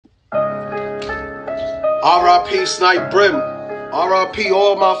R.I.P. Snipe Brim. R.I.P.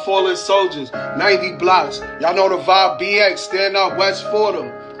 all my fallen soldiers. 90 blocks. Y'all know the vibe. BX. Stand up. West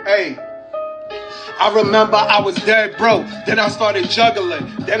Fordham. Hey. I remember I was dead broke. Then I started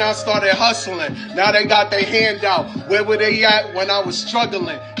juggling. Then I started hustling. Now they got their hand out. Where were they at when I was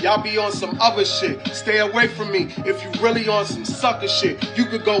struggling? Y'all be on some other shit. Stay away from me. If you really on some sucker shit, you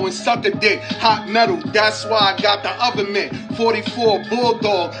could go and suck a dick. Hot metal, that's why I got the oven mitt. 44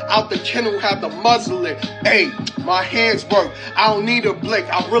 Bulldog, out the kennel, had to muzzle it. Hey, my hands work. I don't need a blick.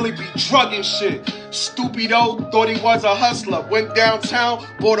 I really be drugging shit. Stupido, thought he was a hustler. Went downtown,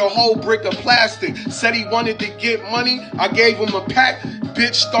 bought a whole brick of plastic. Said he wanted to get money. I gave him a pack.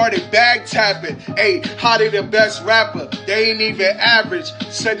 Bitch started bag tapping. Hey, hotter than best rapper. They ain't even average.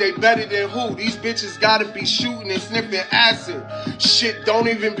 Said they better than who? These bitches gotta be shooting and sniffing acid. Shit don't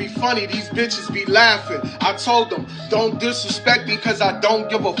even be funny. These bitches be laughing. I told them, don't disrespect me cause I don't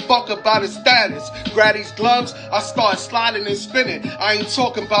give a fuck about his status. Grab these gloves, I start sliding and spinning. I ain't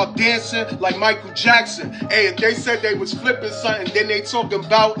talking about dancing like Michael Jackson. Hey, if they said they was flipping something, then they talking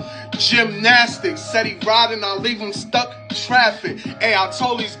about gymnastics. Said he riding, I leave him stuck in traffic. Hey, I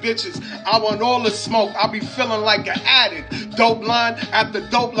told these bitches, I want all the smoke. I be feeling like an addict. Dope line after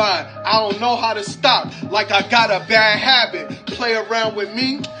dope line. I don't know how to stop, like I got a bad habit. Play around with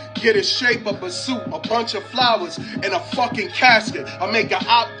me, get a shape of a suit, a bunch of flowers, and a fucking casket. I make an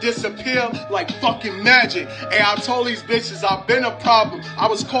op disappear like fucking magic. Hey, I told these bitches I've been a problem. I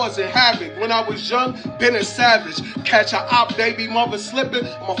was causing havoc. When I was young, been a savage. Catch a op, baby mother slipping,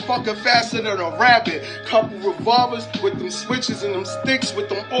 I'm a fucker faster than a rabbit. Couple revolvers with them switches and them sticks with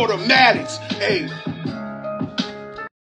them automatics. Hey.